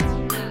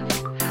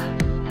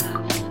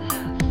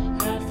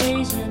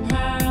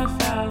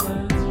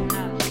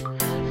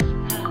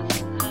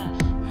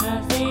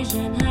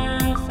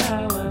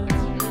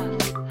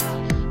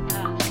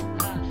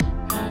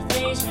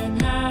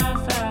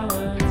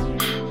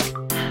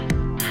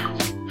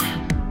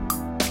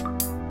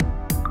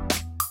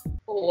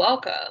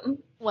welcome.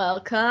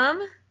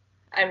 Welcome.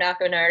 I'm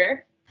Nako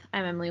Narder.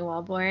 I'm Emily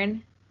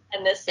Walborn.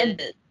 And this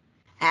is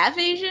Half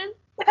Asian?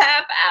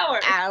 Half Hour.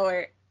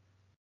 Hour.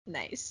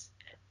 Nice.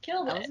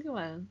 Killed it. That was a good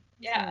one.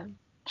 Yeah.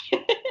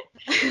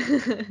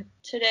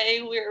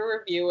 Today we're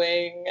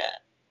reviewing,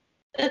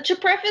 to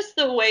preface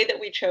the way that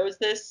we chose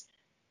this,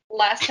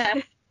 last time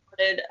we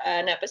recorded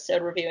an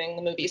episode reviewing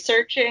the movie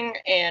Searching,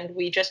 and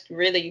we just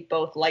really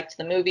both liked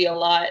the movie a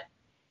lot.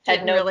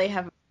 Didn't really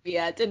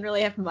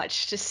have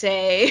much to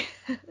say.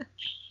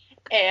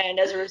 And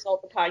as a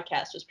result, the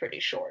podcast was pretty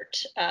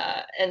short.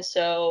 And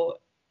so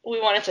we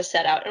wanted to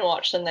set out and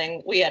watch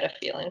something we had a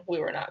feeling we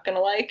were not going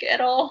to like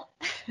at all.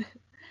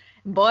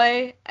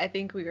 Boy, I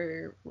think we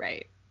were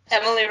right.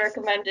 Emily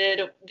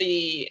recommended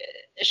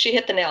she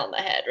hit the nail on the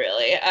head,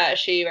 really.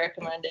 She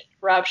recommended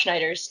Rob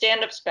Schneider's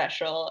stand-up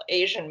special,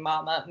 Asian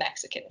Mama,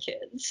 Mexican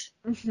Kids.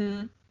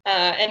 Mm-hmm.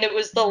 And it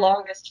was the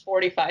longest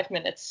 45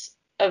 minutes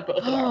of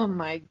both of our. Oh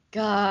my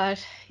god.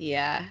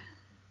 Yeah.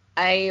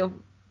 I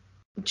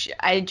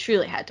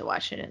truly had to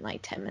watch it in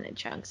like 10-minute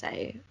chunks.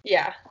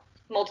 Yeah.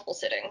 Multiple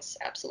sittings,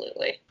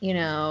 absolutely. You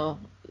know,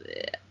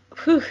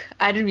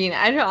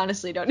 I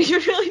honestly don't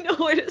even really know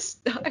where to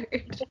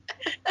start.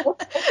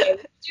 Okay,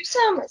 do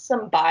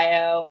some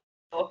bio,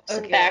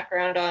 some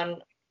background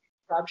on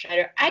Rob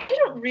Schneider. I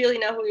didn't really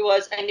know who he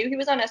was. I knew he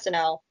was on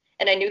SNL,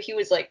 and I knew he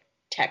was like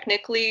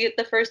technically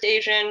the first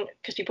Asian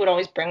because people would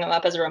always bring him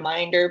up as a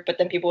reminder, but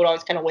then people would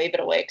always kind of wave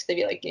it away because they'd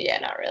be like, yeah,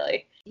 not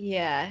really.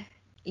 Yeah.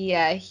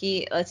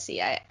 Let's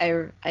see,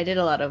 I did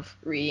a lot of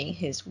reading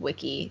his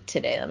wiki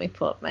today. Let me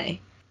pull up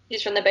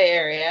He's from the Bay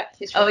Area.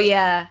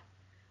 Yeah,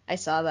 I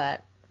saw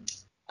that.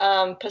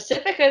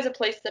 Pacifica is a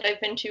place that I've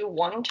been to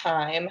one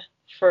time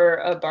for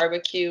a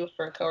barbecue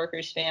for a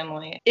coworker's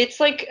family. It's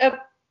like a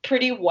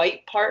pretty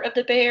white part of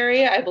the Bay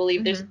Area. I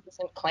believe there's a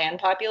decent Klan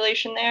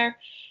population there.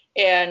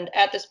 And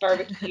at this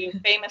barbecue,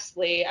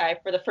 famously, I,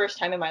 for the first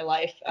time in my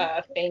life,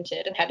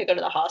 fainted and had to go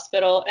to the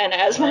hospital. And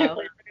as my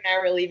boyfriend and I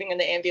were leaving in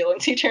the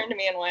ambulance, he turned to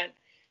me and went,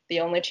 "The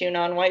only two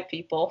non-white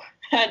people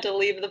had to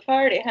leave the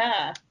party,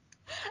 huh?"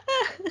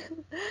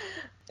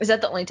 Is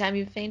that the only time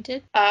you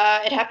fainted?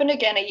 It happened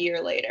again a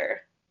year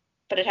later,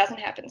 but it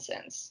hasn't happened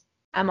since.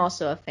 I'm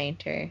also a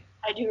fainter.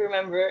 I do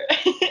remember.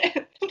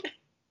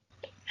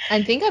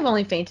 I think I've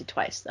only fainted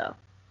twice, though.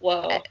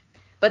 Whoa.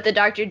 But the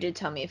doctor did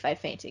tell me if I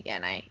faint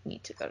again, I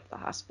need to go to the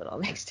hospital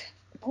next time.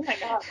 Oh my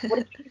god. What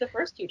did you do the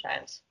first two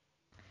times?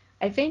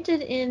 I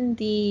fainted in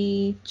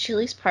the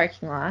Chili's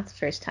parking lot the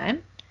first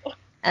time.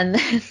 And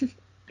then,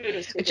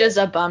 which is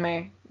a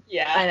bummer.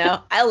 Yeah. I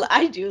know.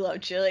 I do love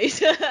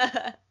Chili's.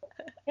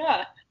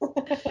 Yeah.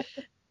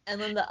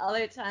 And then the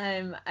other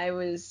time I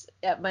was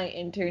at my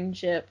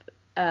internship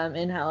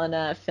in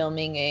Helena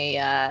filming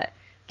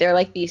they're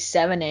like these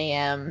 7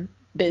 a.m.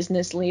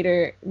 business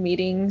leader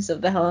meetings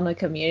of the Helena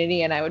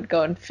community, and I would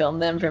go and film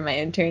them for my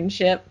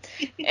internship.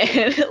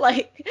 And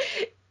like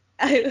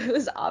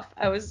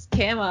I was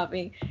cam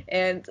hopping,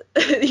 and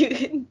you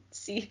can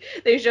see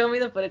they showed me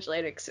the footage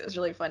later because it was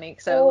really funny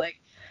because I was like,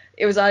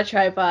 it was on a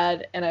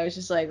tripod and I was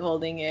just like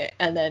holding it,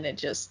 and then it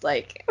just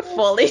like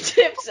fully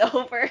tips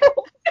over.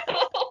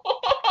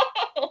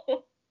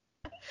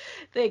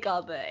 They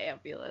called the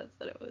ambulance,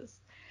 and it was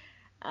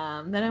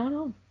then I went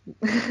home.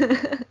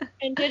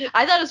 And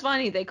I thought it was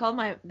funny. They called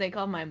my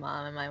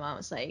mom, and my mom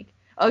was like,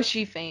 "Oh,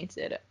 she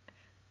fainted."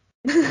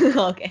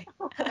 Okay.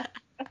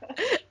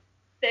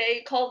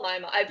 They called my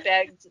mom. I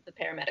begged the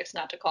paramedics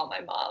not to call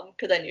my mom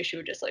because I knew she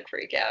would just like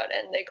freak out,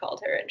 and they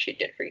called her and she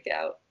did freak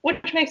out,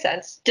 which makes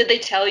sense. Did they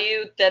tell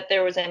you that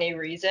there was any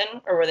reason,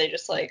 or were they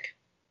just like,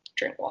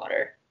 drink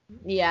water?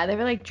 Yeah, they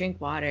were like,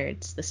 drink water,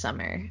 it's the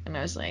summer. And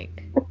I was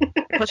like,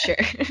 well, sure.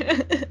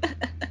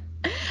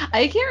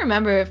 I can't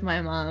remember if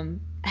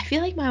I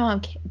feel like my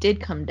mom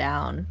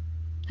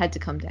had to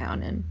come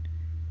down, and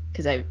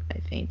because I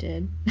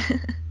fainted.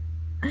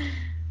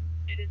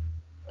 It is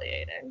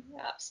humiliating,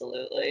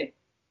 absolutely.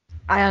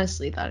 I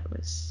honestly thought it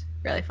was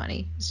really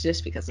funny. It's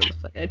just because of the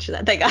footage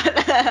that they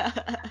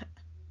got.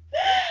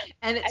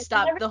 And it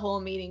stopped the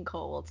whole meeting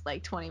cold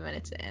like 20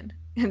 minutes in.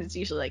 And it's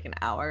usually like an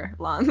hour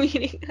long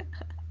meeting.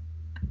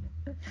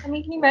 I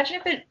mean, can you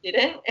imagine if it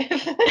didn't?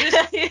 If it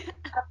just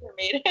after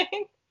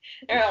meeting?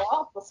 They're like,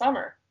 well, it's the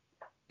summer.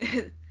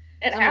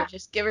 And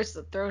just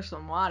throw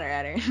some water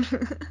at her.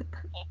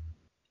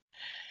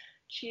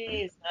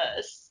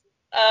 Jesus.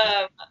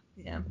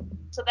 Yeah.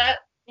 So that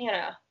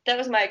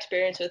was my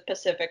experience with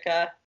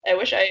Pacifica. I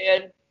wish I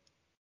had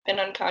been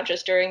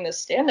unconscious during the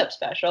stand-up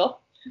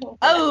special.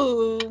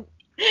 Oh!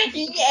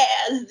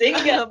 Yeah,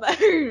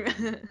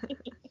 zinga!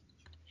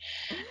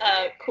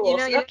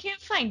 Cool. You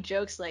can't find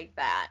jokes like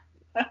that.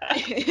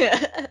 You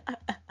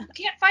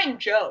can't find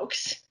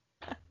jokes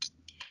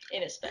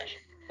in a special.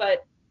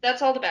 But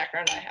that's all the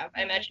background I have.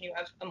 I imagine you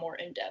have a more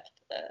in-depth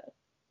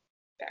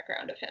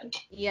background of him.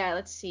 Yeah,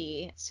 let's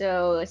see.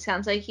 So it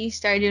sounds like he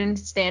started doing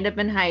stand-up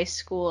in high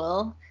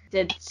school,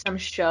 did some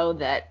show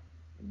that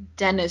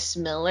Dennis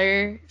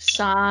Miller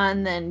saw,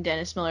 and then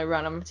Dennis Miller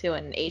brought him to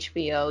an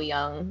HBO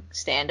Young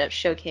stand-up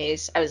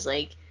showcase. I was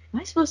like, am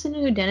I supposed to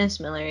know who Dennis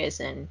Miller is?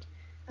 And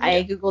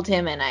I Googled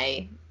him and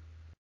I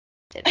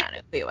did not know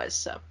who he was.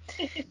 So,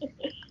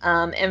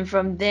 and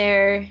from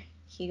there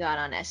he got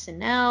on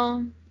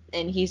SNL,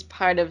 and he's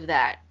part of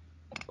that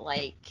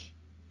like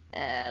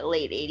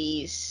late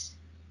 80s,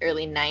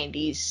 early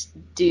 90s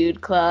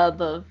dude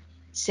club of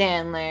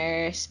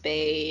Sandler,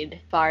 Spade,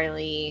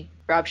 Farley,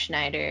 Rob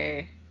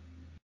Schneider.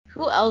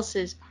 Who else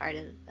is part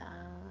of that?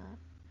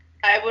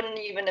 I wouldn't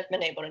even have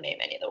been able to name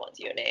any of the ones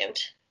you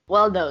named.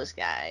 Well, those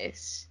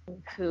guys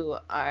who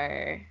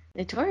are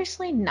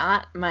notoriously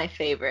not my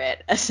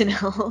favorite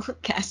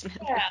SNL cast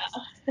members.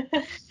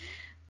 Yeah.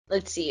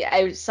 Let's see.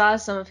 I saw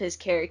some of his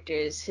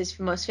characters. His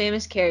most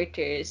famous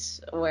characters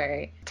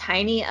were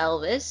Tiny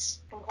Elvis,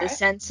 the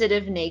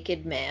sensitive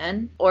naked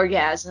man,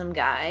 Orgasm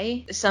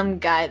Guy, some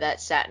guy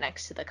that sat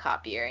next to the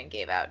copier and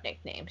gave out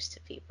nicknames to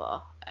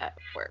people at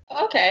work.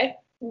 Okay.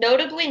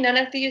 Notably, none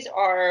of these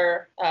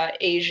are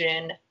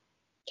Asian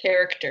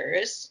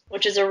characters,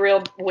 which is a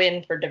real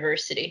win for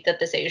diversity, that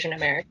this Asian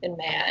American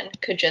man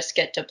could just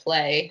get to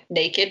play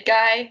naked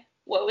guy.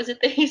 What was it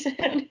that he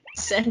said?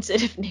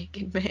 Sensitive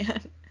naked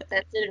man.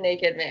 Sensitive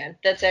naked man.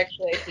 That's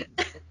actually for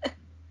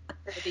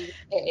the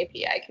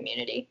AAPI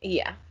community.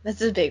 Yeah,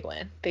 that's a big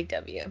win. Big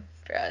W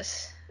for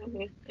us.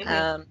 Mm-hmm,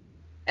 mm-hmm.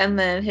 And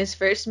then his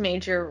first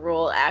major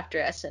role after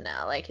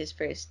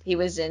SNL, he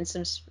was in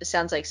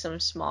some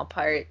small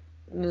part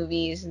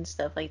movies and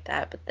stuff like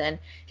that, but then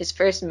his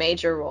first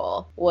major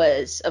role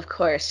was, of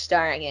course,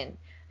 starring in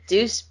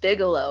Deuce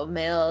Bigalow,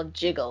 Male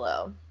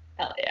Gigolo.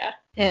 Hell yeah.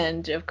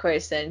 And, of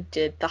course, then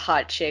did the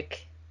Hot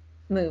Chick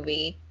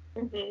movie.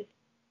 Mm-hmm.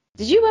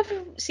 Did you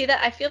ever see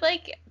that? I feel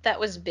like that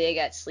was big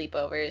at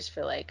sleepovers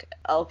for,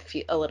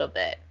 a little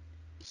bit.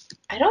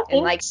 I don't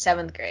think... In,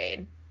 7th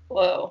grade.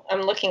 Whoa,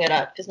 I'm looking it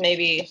up, because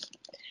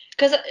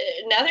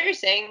now that you're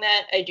saying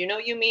that, I do know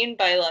what you mean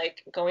by,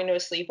 going to a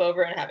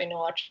sleepover and having to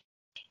watch.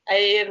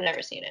 I have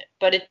never seen it,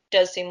 but it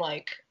does seem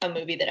like a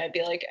movie that I'd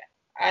be like,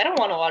 I don't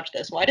want to watch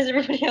this. Why does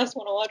everybody else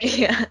want to watch it?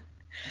 Yeah.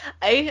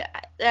 I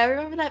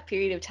remember that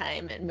period of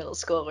time in middle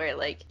school where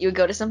you would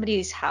go to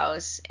somebody's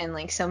house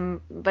and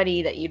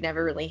somebody that you'd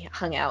never really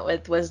hung out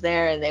with was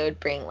there, and they would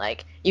bring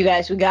you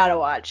guys, we gotta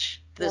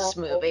watch this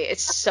movie.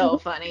 It's so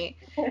funny.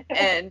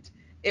 And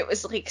it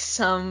was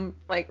some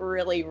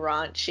really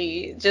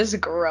raunchy, just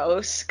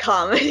gross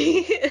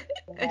comedy. Yeah.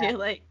 And you're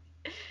like,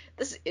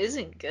 this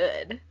isn't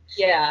good.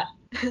 Yeah.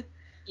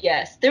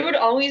 Yes. There would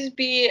always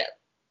be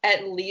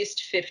at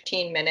least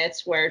 15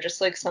 minutes where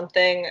just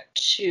something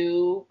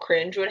too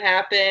cringe would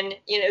happen.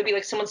 It would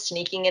be someone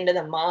sneaking into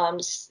the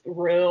mom's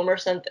room or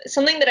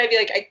something that I'd be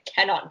like, I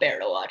cannot bear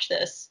to watch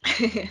this.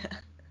 Yeah.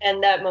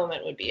 And that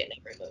moment would be in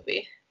every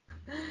movie.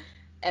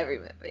 Every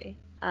movie.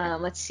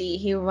 Let's see.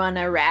 He won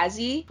a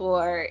Razzie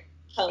for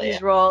his yeah.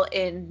 role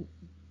in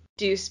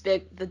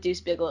the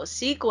Deuce Bigalow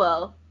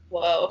sequel.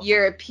 Whoa.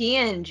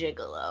 European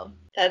Gigolo.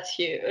 That's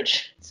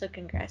huge. So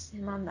congrats to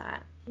him on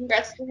that.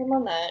 Congrats to him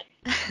on that.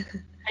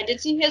 I did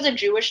see he has a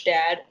Jewish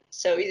dad,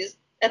 so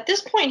at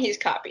this point he's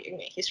copying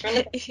me. He's from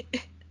the...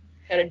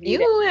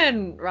 You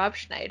and Rob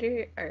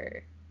Schneider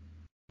are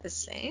the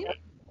same?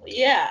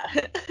 Yeah.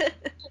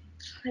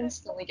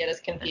 Constantly get us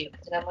confused,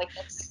 and I'm like,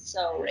 that's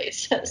so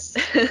racist.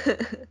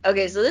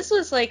 Okay, so this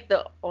was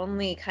the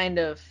only kind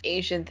of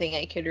Asian thing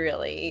I could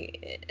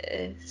really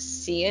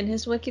see in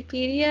his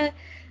Wikipedia.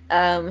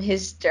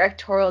 His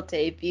directorial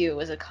debut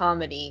was a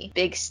comedy,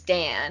 Big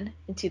Stan,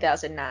 in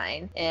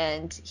 2009,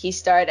 and he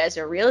starred as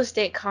a real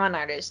estate con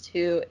artist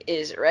who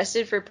is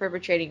arrested for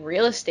perpetrating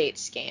real estate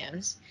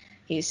scams.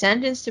 He's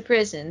sentenced to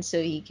prison,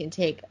 so he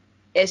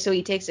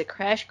takes a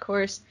crash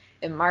course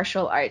in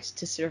martial arts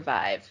to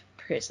survive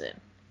prison.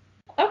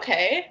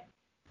 Okay.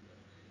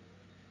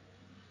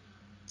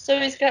 So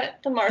he's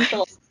got the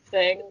martial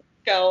thing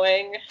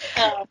going.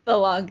 The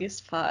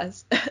longest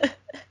pause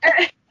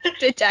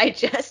to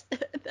digest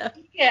them.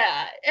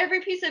 Yeah,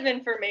 every piece of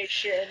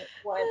information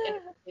went in a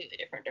completely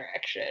different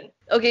direction.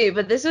 Okay,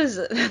 but this was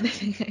the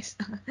thing I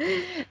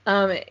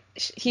saw.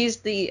 He's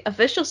the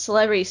official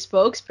celebrity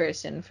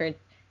spokesperson for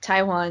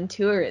Taiwan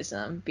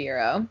Tourism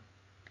Bureau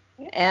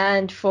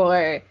and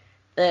for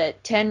the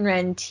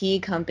Tenren Tea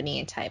Company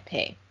in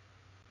Taipei.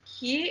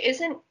 He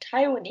isn't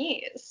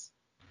Taiwanese.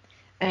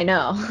 I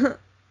know.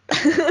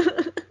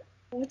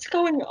 What's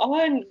going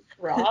on,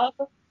 Rob?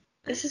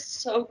 This is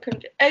so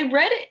I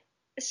read it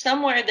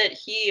somewhere that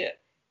he,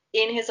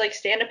 in his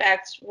stand-up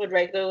acts, would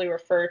regularly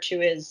refer to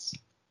his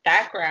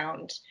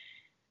background.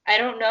 I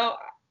don't know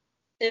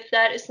if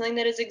that is something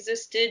that has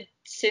existed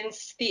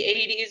since the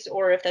 80s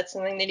or if that's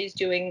something that he's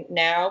doing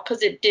now,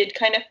 because it did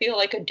kind of feel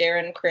like a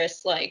Darren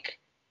Criss,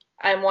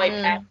 I'm white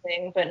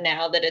passing, but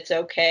now that it's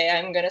okay,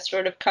 I'm gonna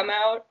sort of come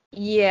out.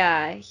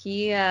 Yeah,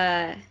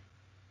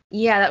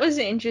 that was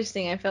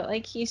interesting. I felt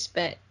like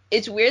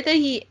it's weird that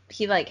he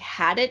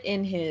had it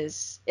in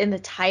the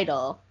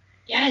title.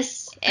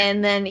 Yes.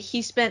 And then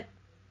he spent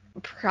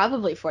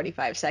probably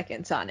 45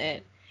 seconds on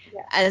it.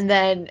 Yes. And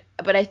then,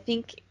 but I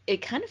think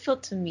it kind of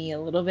felt to me a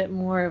little bit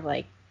more of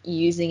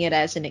using it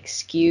as an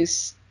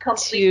excuse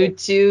to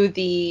do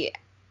the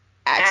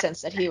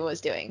accents that he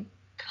was doing.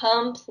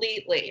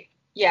 Completely.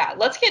 Yeah,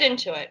 let's get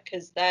into it,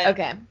 because that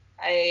Okay.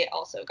 I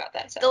also got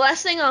that sense. The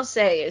last thing I'll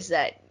say is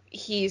that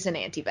he's an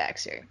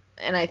anti-vaxxer,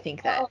 and I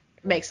think that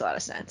makes a lot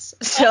of sense.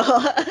 So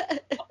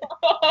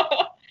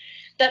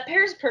that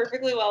pairs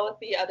perfectly well with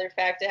the other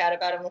fact I had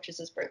about him, which is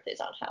his birthday's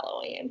on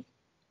Halloween.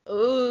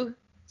 Ooh,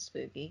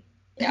 spooky.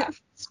 Yeah.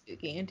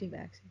 Spooky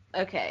anti-vaxxer.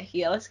 Okay,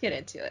 yeah, let's get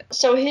into it.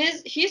 So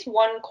he's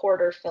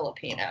 1/4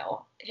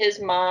 Filipino.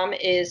 His mom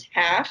is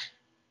half.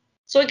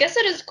 So I guess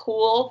it is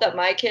cool that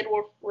my kid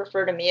will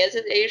refer to me as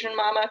his Asian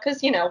mama,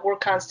 because, we're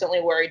constantly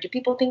worried. Do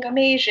people think I'm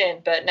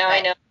Asian? But now I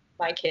know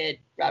my kid,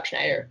 Rob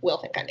Schneider, will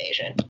think I'm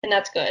Asian. And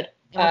that's good.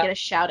 And we'll get a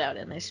shout out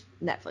in this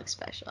Netflix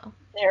special.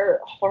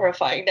 Their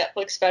horrifying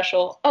Netflix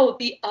special. Oh,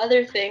 the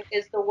other thing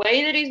is the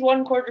way that he's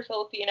 1/4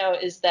 Filipino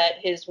is that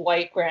his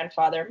white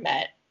grandfather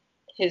met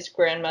his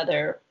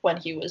grandmother when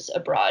he was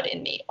abroad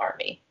in the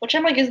army. Which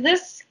I'm like,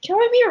 can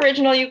we be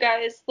original, you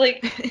guys?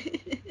 Like,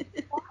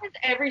 why is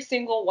every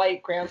single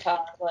white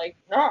grandpa like,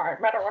 no, I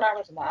met her when I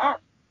was in the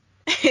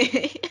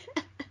army?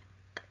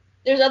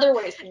 There's other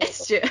ways to make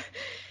It's true.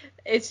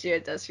 It's true.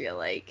 It does feel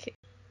like,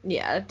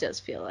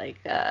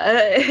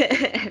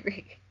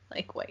 every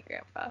white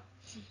grandpa.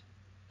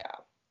 Yeah.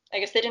 I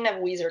guess they didn't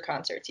have Weezer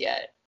concerts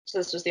yet, so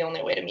this was the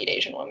only way to meet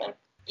Asian women.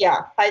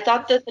 Yeah, I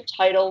thought that the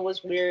title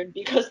was weird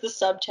because the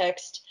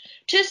subtext,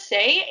 to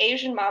say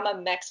Asian mama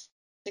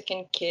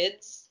Mexican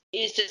kids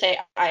is to say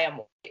I am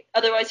white.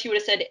 Otherwise he would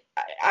have said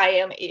I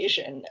am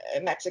Asian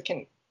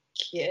Mexican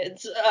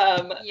kids.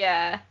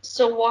 Yeah.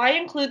 So why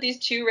include these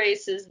two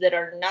races that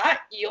are not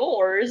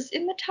yours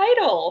in the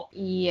title?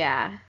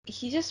 Yeah.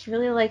 He just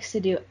really likes to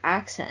do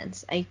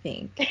accents, I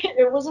think.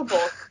 It was a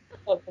bulk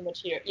of the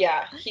material.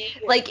 Yeah.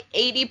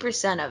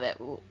 80% of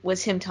it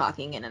was him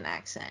talking in an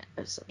accent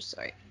of some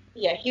sort.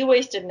 Yeah, he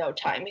wasted no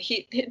time.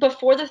 He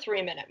before the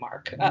 3-minute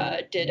mark,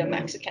 did a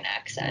Mexican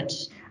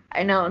accent.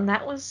 I know, and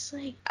that was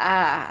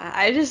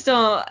I just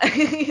don't,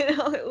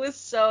 it's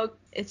so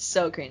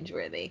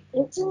cringeworthy.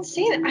 It's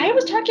insane. I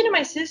was talking to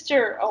my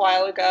sister a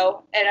while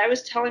ago, and I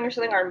was telling her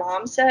something our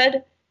mom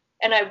said,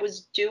 and I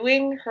was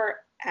doing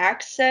her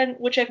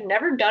accent, which I've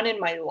never done in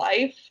my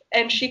life,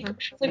 and she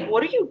was like,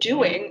 "What are you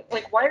doing?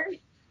 Like, why are you?"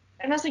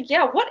 And I was like,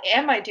 yeah, what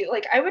am I doing?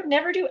 Like, I would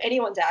never do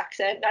anyone's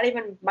accent, not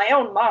even my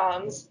own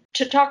mom's,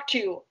 to talk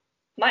to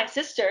my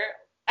sister.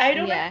 I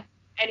don't know if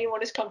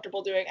anyone is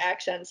comfortable doing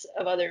accents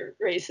of other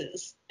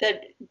races.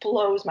 That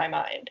blows my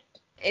mind.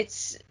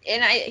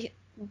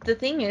 The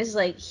thing is,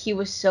 he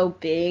was so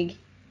big,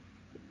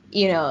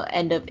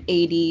 end of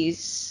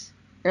 80s,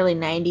 early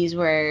 90s,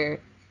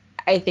 where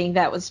I think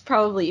that was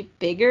probably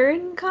bigger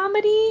in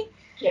comedy.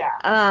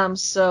 Yeah.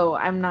 So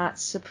I'm not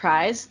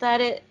surprised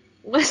that it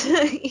was,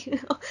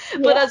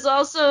 but it's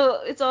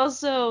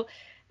also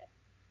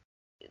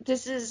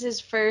this is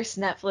his first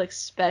Netflix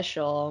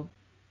special,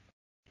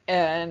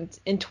 and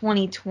in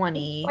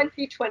 2020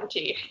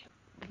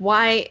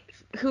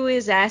 who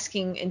is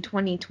asking in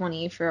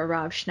 2020 for a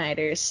Rob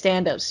Schneider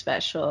stand-up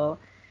special?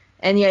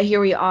 And yet here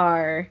we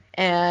are,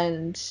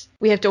 and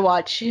we have to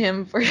watch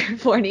him for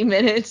 40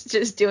 minutes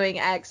just doing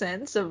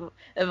accents of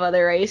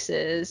other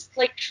races.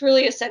 Like,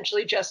 truly,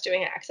 essentially just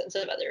doing accents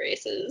of other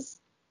races.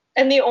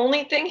 And the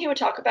only thing he would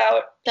talk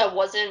about that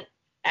wasn't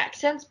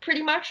accents,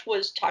 pretty much,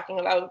 was talking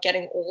about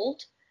getting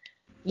old.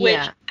 Which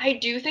I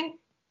do think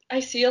I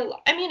see a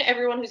lot. I mean,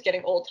 everyone who's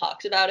getting old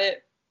talks about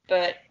it,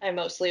 but I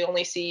mostly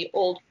only see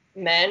old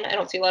men. I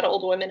don't see a lot of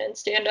old women in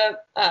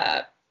stand-up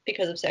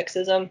because of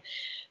sexism.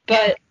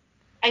 But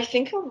I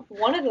think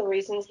one of the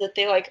reasons that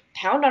they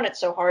pound on it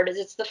so hard is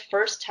it's the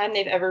first time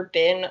they've ever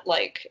been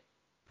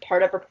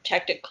part of a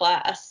protected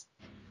class.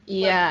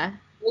 Yeah.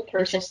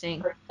 Interesting.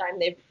 The first time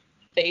they've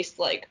faced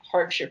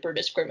hardship or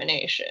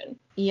discrimination.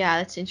 Yeah,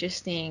 that's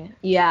interesting.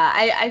 Yeah,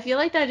 I feel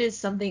like that is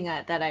something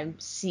that I'm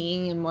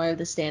seeing in more of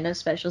the stand-up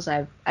specials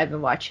I've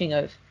been watching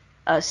of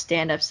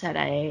stand-ups that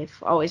I've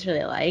always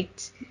really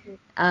liked.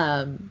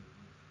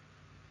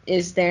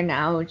 Is there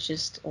now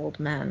just old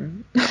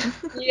men?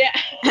 Yeah.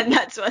 And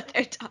that's what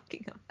they're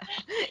talking about.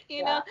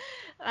 You know?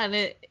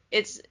 And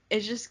it's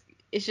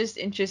just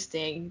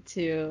interesting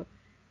to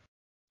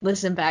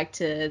listen back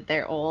to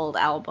their old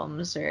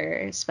albums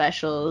or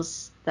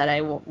specials that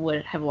I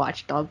would have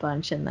watched a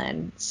bunch, and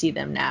then see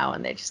them now,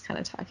 and they're just kind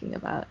of talking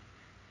about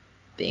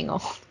being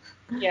old.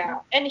 Yeah,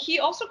 and he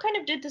also kind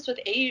of did this with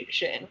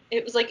Asian.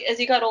 It was as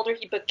he got older,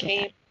 he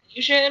became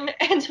Asian,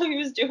 and so he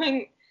was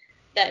doing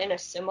that in a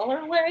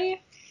similar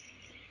way.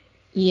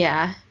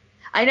 Yeah,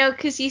 I know,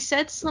 because he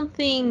said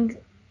something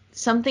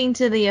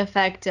to the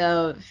effect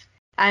of,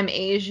 I'm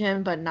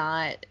Asian, but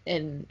not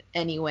in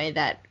any way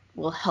that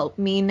will help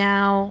me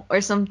now,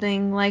 or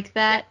something like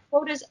that. The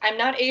quote is, I'm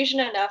not Asian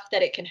enough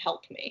that it can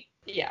help me.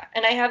 Yeah,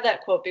 and I have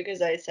that quote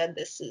because I said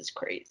this is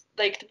crazy.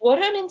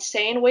 What an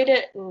insane way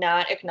to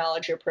not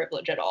acknowledge your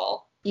privilege at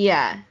all.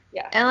 Yeah.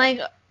 Yeah.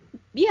 And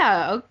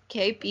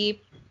okay,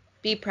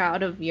 be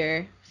proud of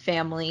your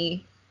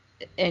family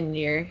and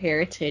your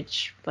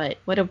heritage, but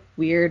what a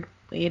weird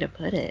way to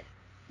put it.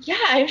 Yeah,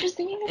 I was just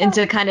thinking about and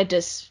to kind of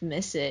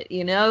dismiss it,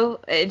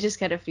 it just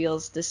kind of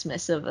feels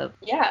dismissive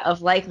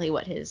of likely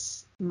what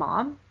his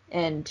mom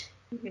and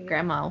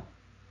grandma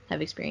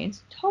have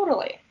experienced.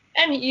 Totally.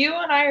 And you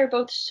and I are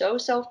both so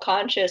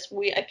self-conscious.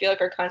 I feel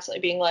like, are constantly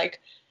being like,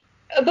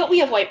 but we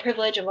have white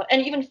privilege,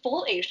 and even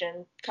full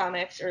Asian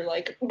comics are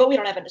like, but we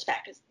don't have it as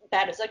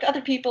bad as like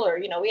other people, or,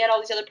 we had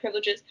all these other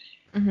privileges.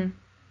 Mm-hmm.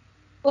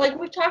 Like,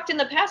 we've talked in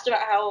the past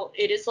about how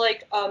it is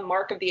like a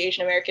mark of the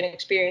Asian American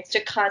experience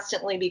to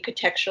constantly be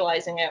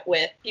contextualizing it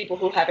with people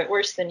who have it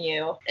worse than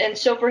you. And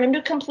so for him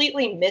to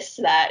completely miss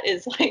that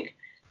is like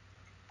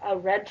a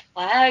red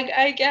flag,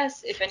 I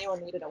guess, if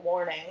anyone needed a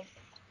warning.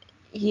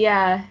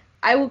 Yeah,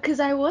 because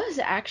I was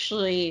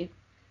actually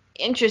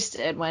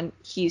interested when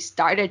he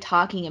started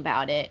talking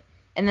about it,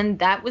 and then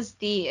that was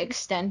the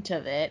extent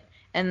of it,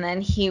 and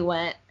then he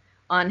went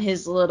on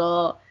his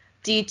little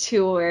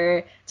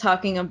detour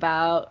talking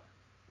about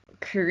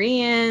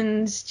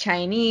Koreans,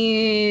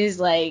 Chinese,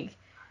 like,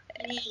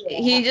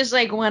 he just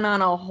like went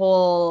on a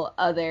whole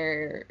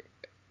other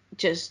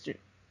just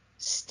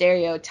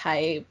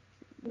stereotype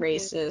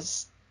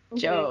racist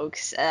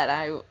jokes, and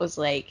I was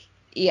like,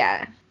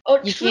 yeah,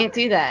 you can't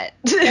do that.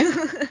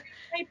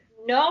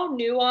 No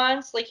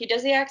nuance. Like, he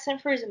does the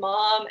accent for his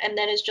mom, and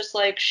then it's just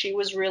like, she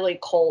was really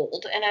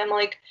cold, and I'm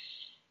like,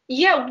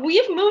 yeah,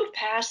 we've moved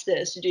past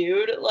this,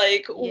 dude.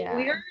 Like, we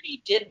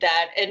already did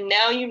that, and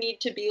now you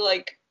need to be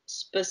like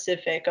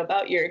specific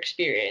about your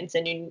experience,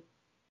 and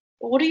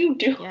what are you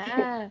doing?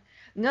 Yeah.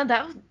 No,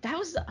 that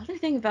was the other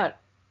thing about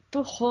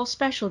the whole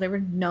special. There were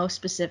no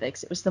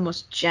specifics. It was the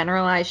most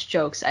generalized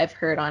jokes I've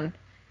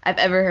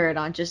ever heard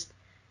on just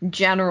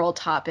general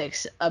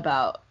topics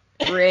about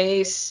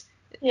race,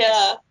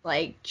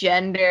 like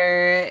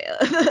gender,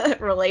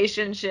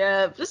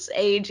 relationships,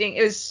 aging.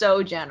 It was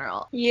so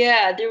general.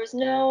 Yeah, there was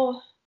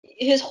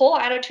his whole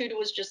attitude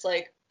was just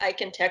like, I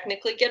can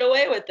technically get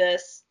away with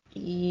this.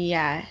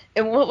 Yeah,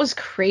 and what was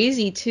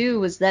crazy too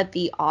was that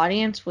the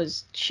audience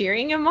was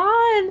cheering him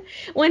on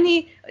when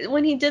he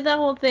did that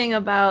whole thing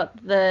about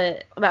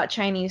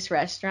Chinese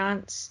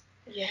restaurants.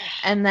 Yeah.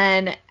 And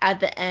then at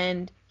the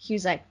end, he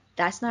was like,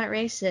 "That's not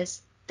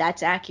racist.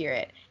 That's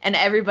accurate." And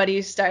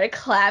everybody started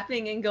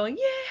clapping and going,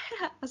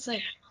 "Yeah!" I was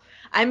like,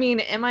 I mean,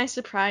 am I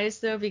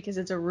surprised though? Because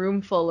it's a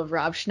room full of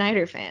Rob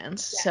Schneider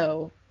fans. Yeah.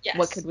 So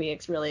what could we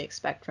really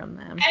expect from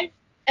them?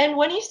 And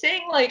when he's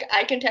saying, like,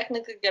 I can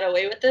technically get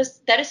away with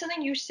this, that is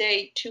something you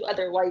say to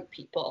other white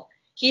people.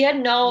 He had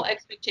no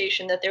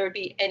expectation that there would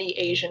be any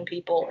Asian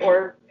people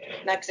or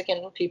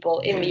Mexican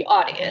people in the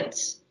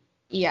audience.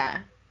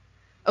 Yeah.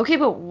 Okay,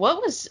 but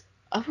what was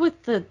up with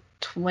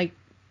like,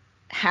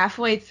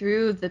 halfway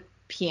through, the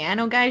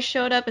piano guy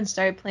showed up and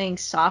started playing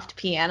soft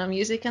piano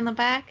music in the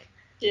back?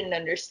 Didn't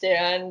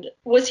understand.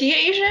 Was he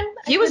Asian?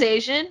 He was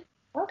Asian.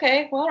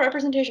 Okay, well,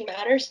 representation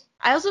matters.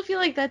 I also feel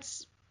like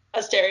that's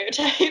a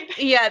stereotype.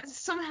 Yeah,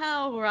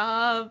 somehow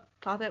Rob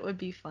thought that would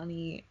be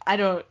funny.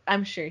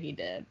 I'm sure he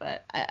did,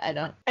 but I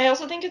don't. I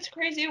also think it's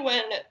crazy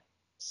when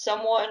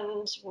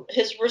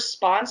his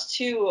response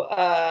to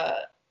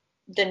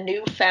the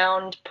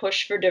newfound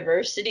push for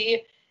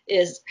diversity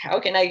is, how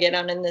can I get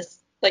on in this,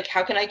 like,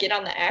 how can I get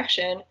on the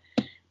action?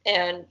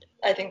 And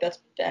I think that's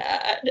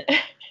bad.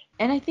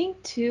 And I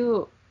think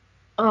too,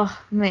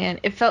 oh man,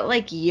 it felt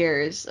like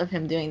years of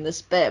him doing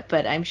this bit,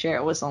 but I'm sure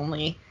it was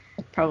only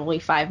probably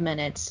 5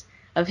 minutes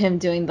of him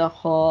doing the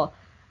whole,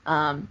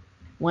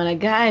 when a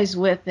guy's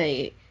with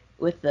the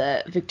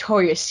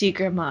Victoria's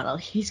Secret model,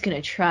 he's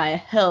gonna try a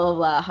hell of a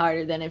lot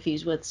harder than if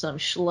he's with some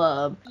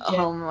schlub.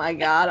 Yeah. Oh my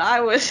god,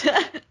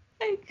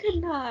 I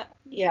could not.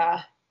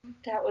 Yeah,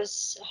 that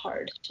was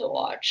hard to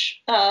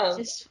watch. I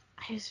just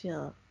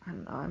feel, I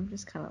don't know, I'm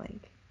just kind of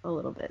like a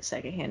little bit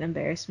secondhand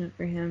embarrassment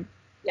for him.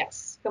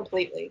 Yes,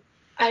 completely.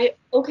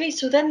 Okay,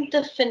 so then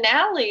the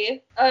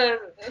finale,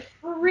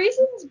 for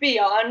reasons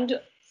beyond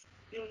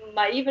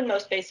my even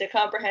most basic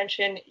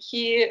comprehension,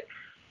 he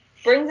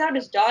brings out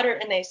his daughter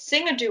and they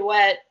sing a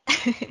duet.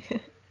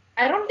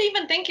 I don't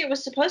even think it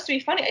was supposed to be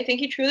funny. I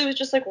think he truly was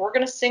just like, we're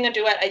going to sing a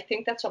duet. I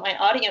think that's what my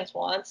audience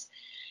wants.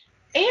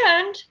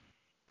 And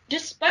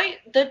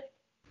despite the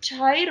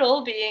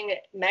title being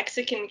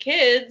Mexican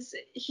Kids,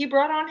 he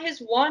brought on his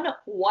one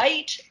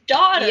white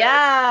daughter.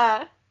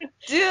 Yeah.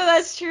 Dude,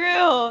 that's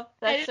true.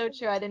 That's so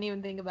true. I didn't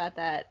even think about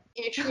that.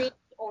 It truly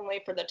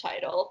only for the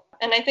title.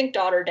 And I think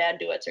daughter-dad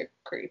duets are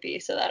creepy,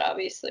 so that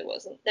obviously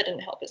that didn't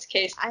help his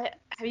case. Have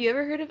you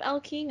ever heard of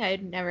Elle King? I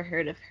had never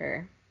heard of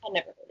her. I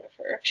never heard of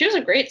her. She was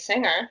a great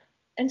singer.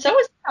 And so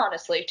was he,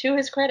 honestly, to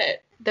his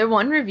credit. The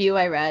one review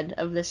I read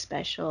of the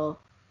special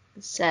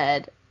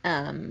said,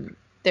 there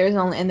was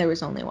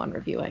only one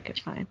review I could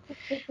find.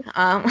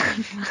 At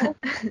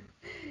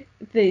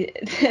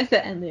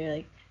the end they're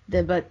like,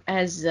 but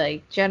as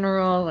like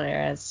general or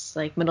as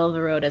like middle of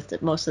the road as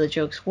most of the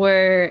jokes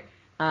were,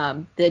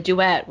 the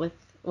duet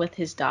with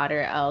his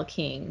daughter Elle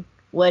King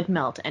would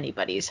melt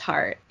anybody's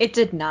heart. It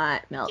did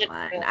not melt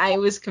mine. I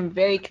was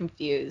very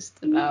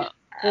confused about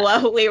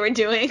what we were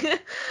doing.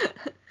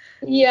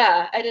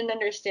 Yeah, I didn't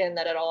understand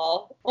that at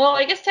all. Well,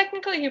 I guess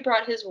technically he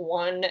brought his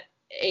 1/8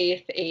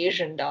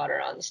 Asian daughter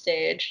on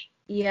stage.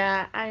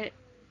 Yeah, I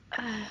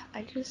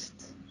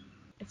just,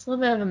 it's a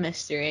little bit of a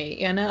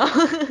mystery, you know?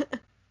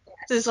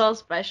 This whole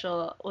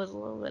special was a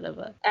little bit of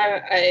a.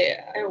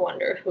 I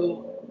wonder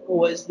who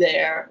was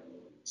there.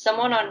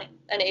 Someone on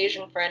an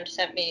Asian friend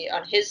sent me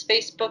on his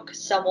Facebook.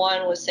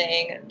 Someone was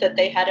saying that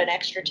they had an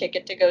extra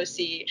ticket to go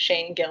see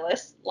Shane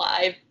Gillis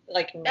live,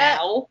 like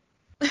now.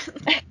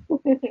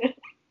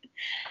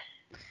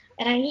 And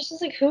I just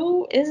was like,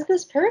 who is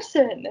this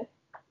person?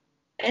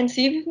 And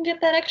see if you can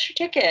get that extra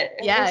ticket.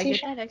 Yeah,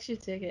 get that extra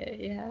ticket.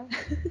 Yeah.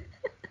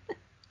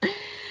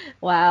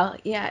 Wow.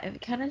 Yeah,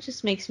 it kind of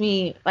just makes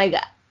me like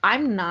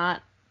I'm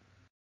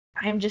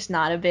just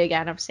not a big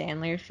Adam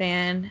Sandler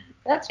fan.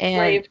 That's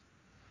brave,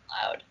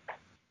 loud.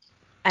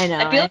 I know.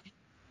 I feel like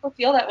people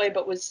feel that way,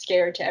 but was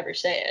scared to ever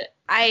say it.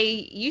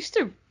 I used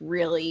to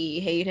really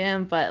hate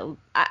him, but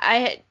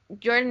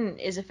Jordan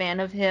is a fan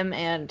of him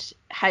and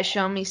has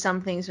shown me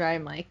some things where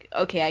I'm like,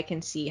 okay, I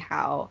can see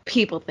how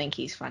people think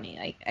he's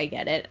funny. I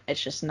get it.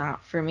 It's just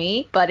not for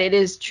me. But it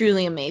is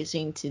truly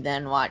amazing to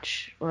then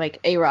watch like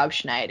a Rob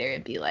Schneider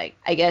and be like,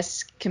 I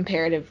guess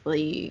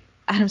comparatively,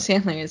 Adam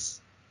Sandler is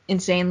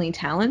insanely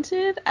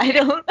talented. I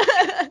don't.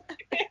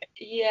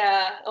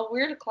 Yeah, a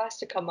weird class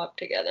to come up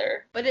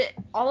together. But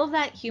all of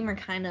that humor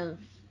kind of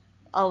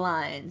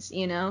aligns,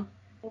 you know?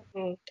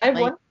 Mm-hmm. I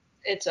wonder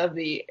if it's of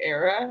the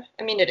era.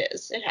 I mean, it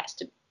is. It has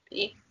to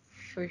be.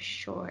 For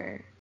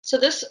sure. So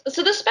this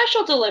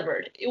special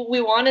delivered.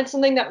 We wanted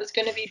something that was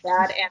going to be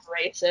bad and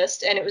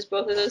racist, and it was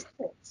both of those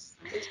things.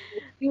 It was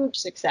a huge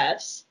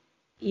success.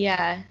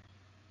 Yeah.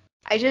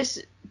 I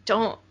just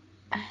will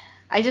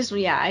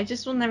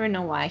never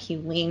know why he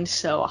leaned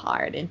so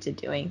hard into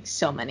doing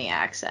so many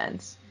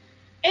accents.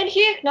 And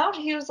he acknowledged,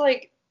 he was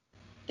like,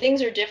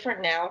 things are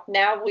different now.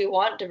 Now we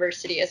want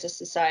diversity as a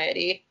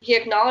society. He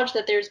acknowledged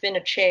that there's been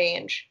a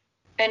change,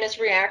 and his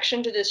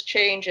reaction to this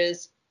change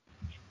is,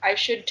 I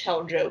should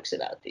tell jokes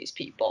about these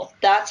people.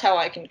 That's how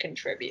I can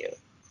contribute.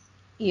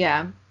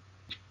 Yeah.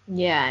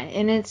 Yeah,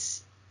 and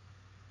it's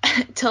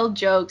tell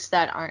jokes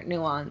that aren't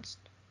nuanced.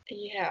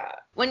 Yeah.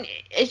 When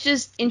it's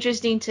just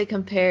interesting to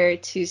compare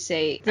to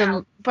say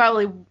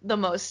probably the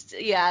most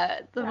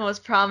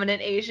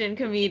prominent Asian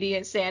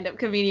comedian, stand-up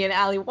comedian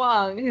Ali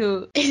Wong,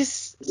 who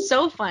is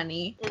so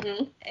funny.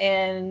 Mm-hmm.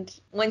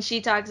 And when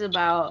she talks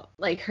about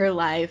like her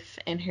life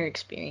and her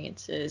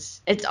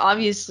experiences, it's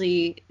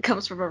obviously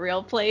comes from a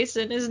real place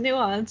and is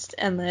nuanced.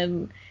 And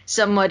then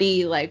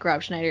somebody like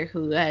Rob Schneider,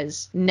 who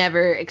has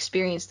never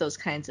experienced those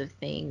kinds of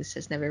things,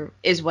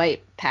 is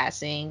white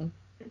passing.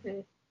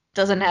 Mm-hmm.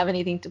 Doesn't have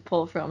anything to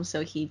pull from,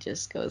 so he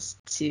just goes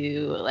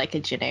to like a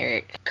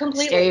generic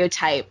completely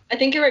stereotype. I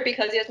think you're right,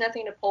 because he has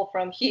nothing to pull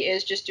from. He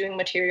is just doing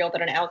material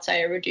that an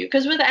outsider would do.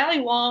 Because with Ali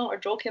Wong or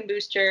Joel Kim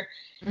Booster,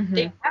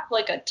 they have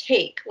like a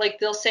take. Like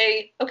they'll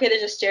say, okay,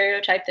 there's a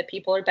stereotype that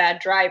people are bad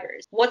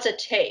drivers. What's a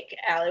take?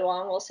 Ali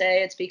Wong will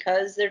say it's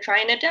because they're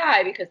trying to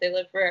die because they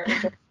live forever.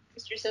 Joel Kim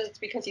Booster says it's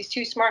because he's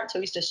too smart,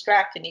 so he's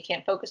distracted and he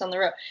can't focus on the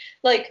road.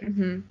 Like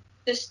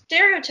the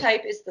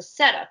stereotype is the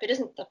setup. It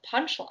isn't the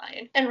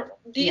punchline. And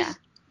these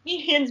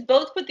comedians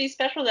both put these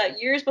specials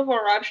out years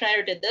before Rob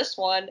Schneider did this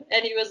one,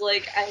 and he was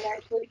like, I'm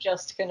actually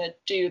just gonna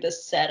do the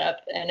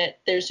setup, and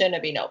there's gonna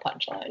be no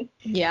punchline.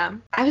 Yeah.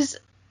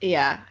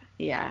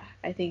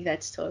 I think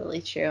that's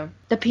totally true.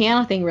 The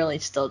piano thing really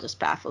still just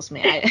baffles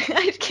me.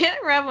 I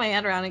can't wrap my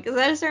head around it, because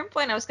at a certain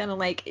point I was kind of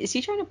like, is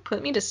he trying to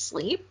put me to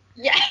sleep?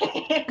 Yeah.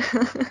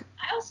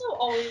 I also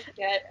always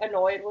get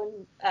annoyed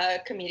when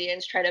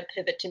comedians try to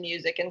pivot to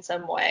music in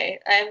some way.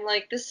 I'm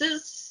like, you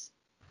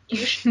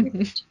should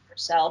do it to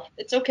yourself.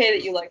 It's okay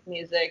that you like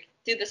music.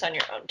 Do this on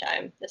your own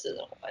time. This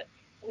isn't what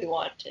we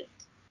wanted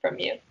from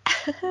you.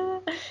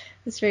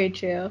 That's very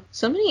true.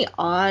 So many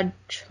odd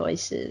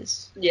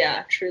choices.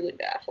 Yeah, truly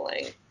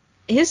baffling.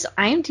 His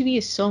IMDb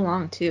is so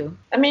long, too.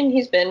 I mean,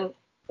 he's been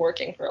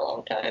working for a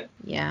long time.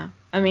 Yeah.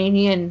 I mean,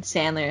 he and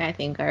Sandler, I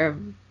think, are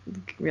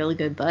really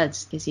good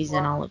buds, because he's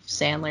in all of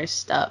Sandler's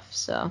stuff,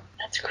 so.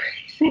 That's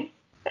crazy.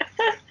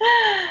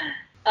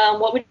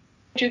 What would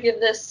you give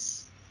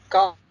this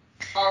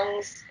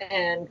Gongs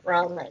and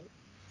Ramen?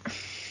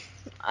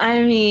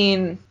 I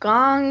mean,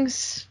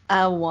 Gongs,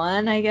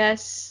 1, I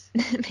guess.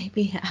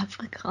 Maybe half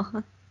a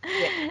gong.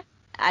 Yeah.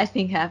 I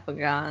think half a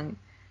gong.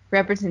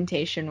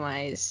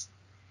 Representation-wise,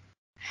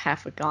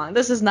 half a gong.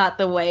 This is not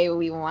the way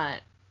we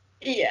want,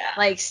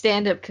 like,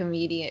 stand-up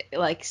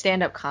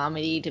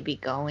comedy to be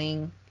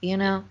going, you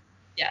know?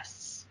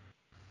 Yes.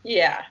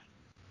 Yeah.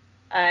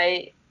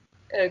 I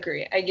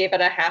agree. I gave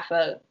it a half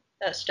a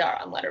star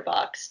on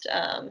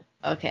Letterboxd.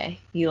 Okay,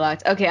 you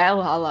locked. Okay,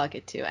 I'll lock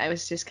it too. I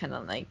was just kind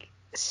of like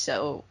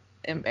so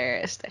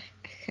embarrassed.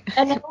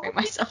 And I only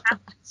myself half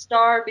a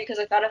star because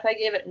I thought if I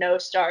gave it no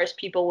stars,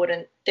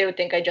 they would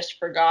think I just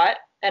forgot,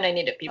 and I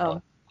needed people to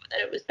know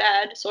that it was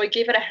bad. So I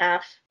gave it a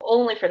half,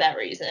 only for that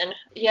reason.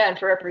 Yeah, and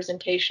for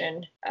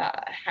representation.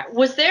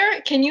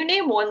 Can you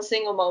name one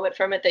single moment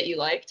from it that you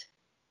liked?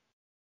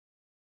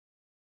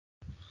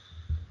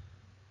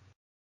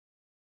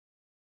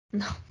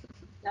 No.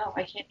 No,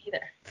 I can't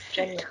either.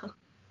 Genuinely.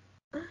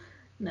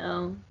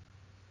 No.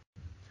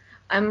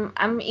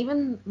 I'm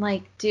even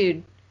like,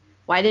 dude,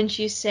 why didn't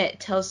you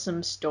tell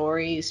some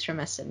stories from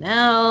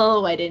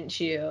SNL? Why didn't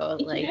you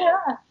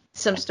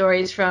some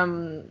stories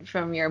from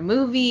your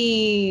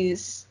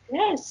movies?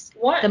 Yes.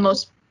 What? The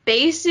most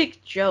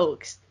basic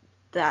jokes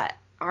that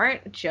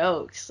aren't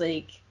jokes,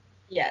 like.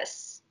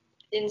 Yes.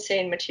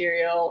 Insane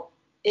material.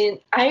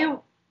 I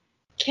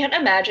can't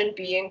imagine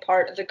being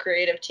part of the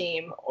creative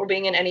team or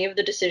being in any of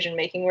the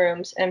decision-making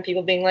rooms and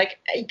people being like,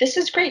 hey, this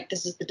is great.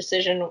 This is the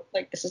decision.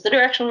 Like, this is the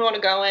direction we want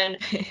to go in.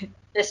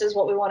 This is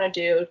what we want to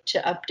do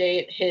to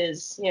update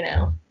his,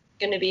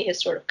 going to be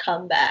his sort of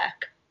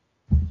comeback.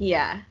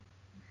 Yeah.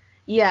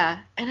 Yeah.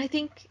 And I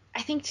think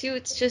too,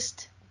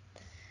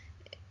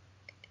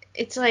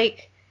 it's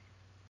like,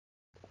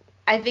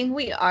 I think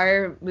we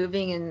are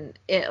moving in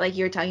it, like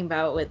you were talking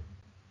about with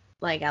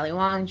like Ali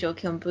Wong,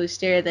 Joachim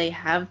Booster, they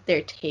have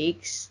their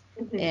takes,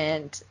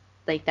 and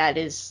like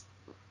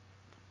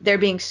they're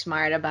being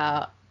smart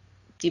about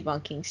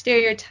debunking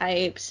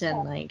stereotypes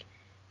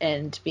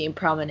and being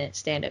prominent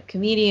stand-up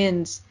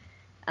comedians.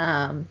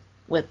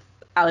 With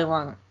Ali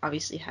Wong,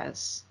 obviously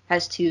has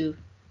 2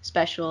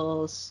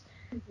 specials,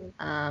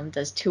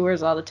 does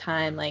tours all the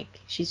time.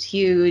 Like, she's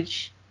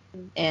huge,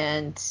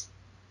 and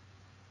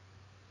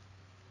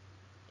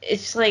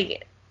it's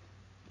like,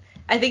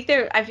 I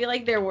feel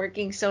like they're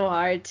working so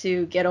hard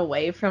to get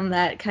away from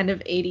that kind of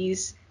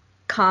 80s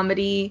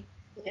comedy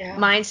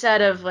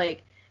mindset of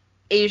like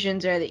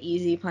Asians are the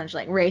easy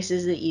punchline, race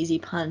is the easy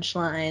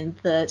punchline,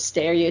 the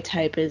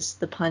stereotype is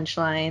the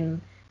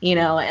punchline,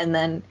 and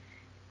then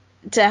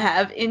to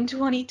have in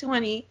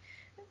 2020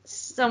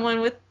 someone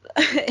with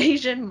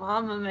Asian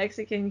mama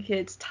Mexican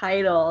kids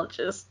title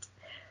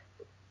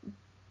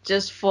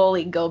just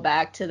fully go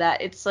back to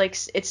that. It's like,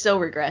 it's so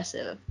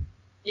regressive.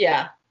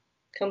 Yeah,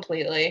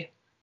 completely.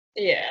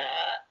 Yeah,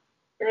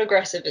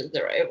 regressive is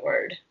the right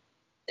word.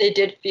 It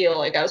did feel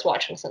like I was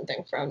watching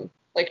something from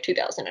like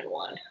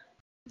 2001.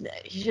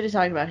 You should have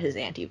talked about his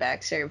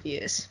anti-vaxxer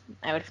views.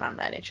 I would find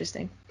that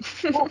interesting.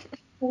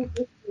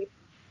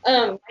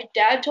 My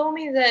dad told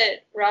me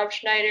that Rob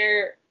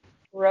Schneider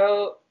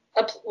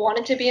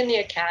wanted to be in the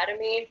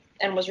Academy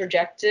and was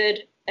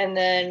rejected, and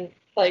then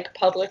like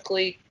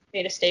publicly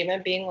made a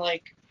statement being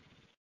like,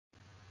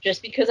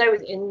 just because I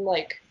was in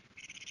like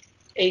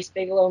Ace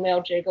Bigelow,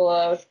 Male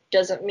Gigolo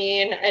doesn't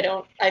mean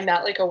I'm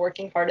not like a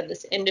working part of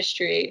this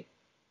industry.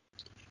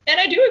 And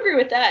I do agree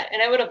with that, and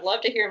I would have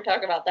loved to hear him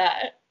talk about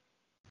that.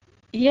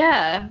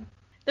 Yeah,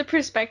 the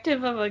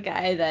perspective of a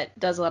guy that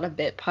does a lot of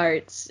bit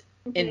parts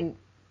in,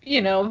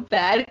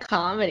 bad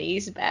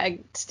comedies, bad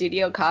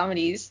studio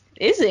comedies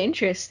is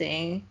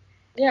interesting.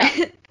 Yeah.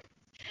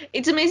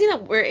 It's amazing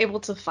that we're able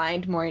to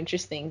find more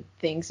interesting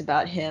things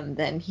about him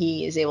than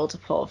he is able to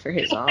pull for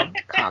his own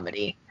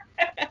comedy.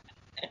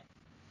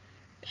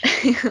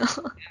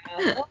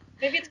 Well,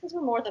 maybe it's because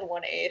we're more than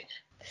 1/8.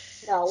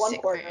 No,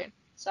 1/4.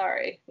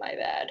 Sorry, my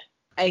bad.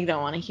 I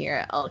don't want to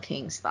hear Elle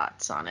King's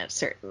thoughts on it,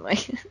 certainly.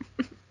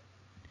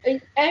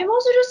 I'm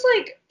also just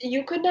like,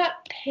 you could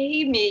not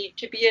pay me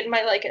to be in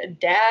my like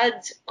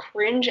dad's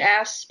cringe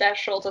ass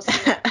special to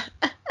sing.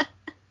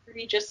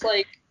 Just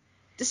like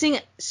to sing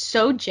it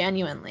so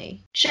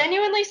genuinely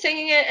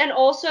singing it, and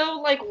also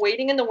like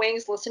waiting in the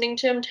wings listening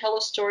to him tell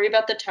a story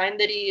about the time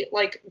that he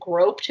like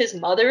groped his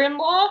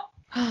mother-in-law.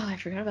 Oh, I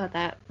forgot about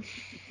that.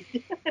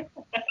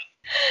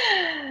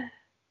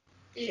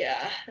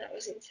 Yeah, that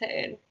was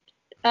insane.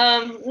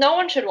 No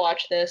one should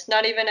watch this.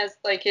 Not even as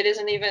like, it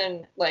isn't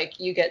even like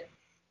you get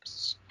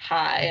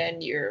high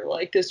and you're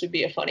like, this would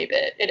be a funny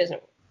bit. It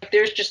isn't.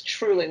 There's just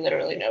truly,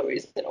 literally no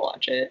reason to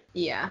watch it.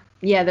 Yeah.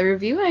 The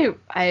review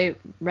I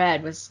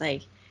read was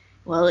like,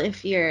 well,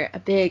 if you're a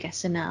big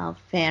SNL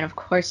fan, of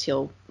course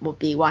will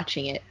be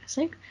watching it. It's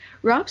like,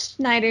 Rob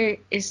Schneider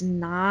is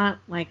not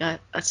like a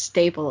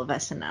staple of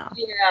SNL.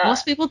 Yeah.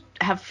 Most people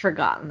have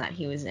forgotten that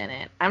he was in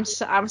it. I'm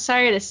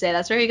sorry to say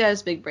that's where he got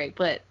his big break,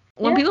 but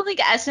when people think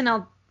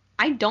SNL,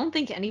 I don't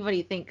think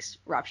anybody thinks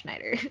Rob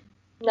Schneider.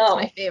 No.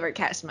 It's my favorite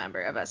cast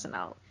member of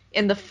SNL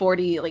in the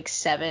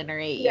 7 or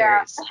 8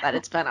 years that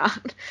it's been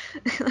on.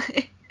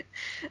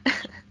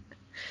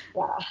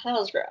 Yeah, that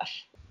was rough.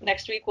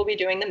 Next week we'll be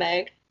doing the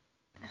Meg.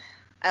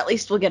 At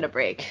least we'll get a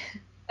break.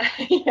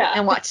 Yeah.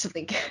 And watch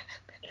something good.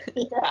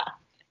 Yeah.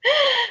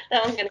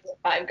 That one's gonna get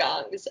 5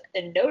 gongs,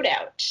 and no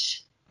doubt.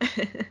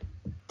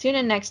 Tune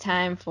in next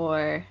time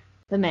for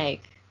the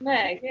Meg.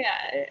 Meg,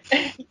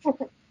 yeah.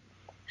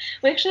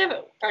 We actually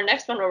have our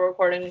next one we're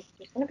recording.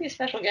 There's gonna be a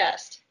special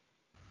guest.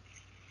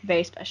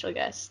 Very special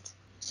guest.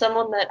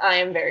 Someone that I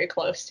am very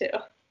close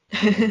to.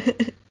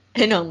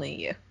 And only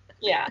you.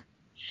 Yeah.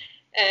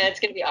 And it's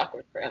gonna be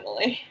awkward for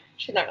Emily.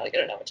 She's not really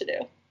gonna know what to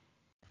do.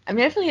 I'm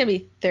definitely gonna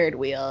be third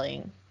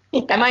wheeling.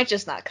 Yeah. I might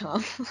just not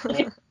come.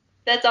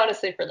 That's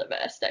honestly for the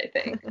best, I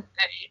think. I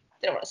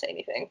don't want to say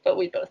anything, but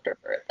we both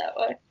prefer it that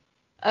way.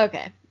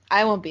 Okay.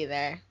 I won't be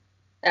there.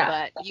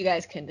 Yeah. But you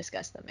guys can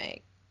discuss the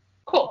Meg.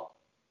 Cool.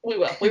 We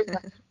will. We were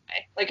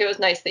like, it was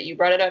nice that you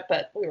brought it up,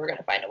 but we were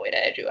gonna find a way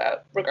to edge you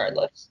out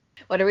regardless.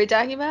 What are we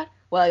talking about?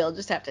 Well, you'll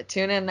just have to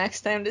tune in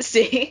next time to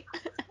see.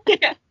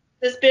 Yeah.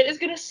 This bit is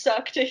gonna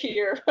suck to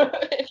hear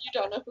if you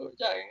don't know who we're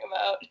talking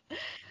about.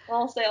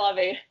 Well, say la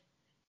vie.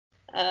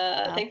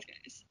 Thanks,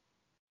 guys.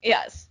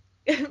 Yes.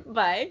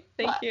 Bye.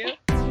 Thank Bye. you.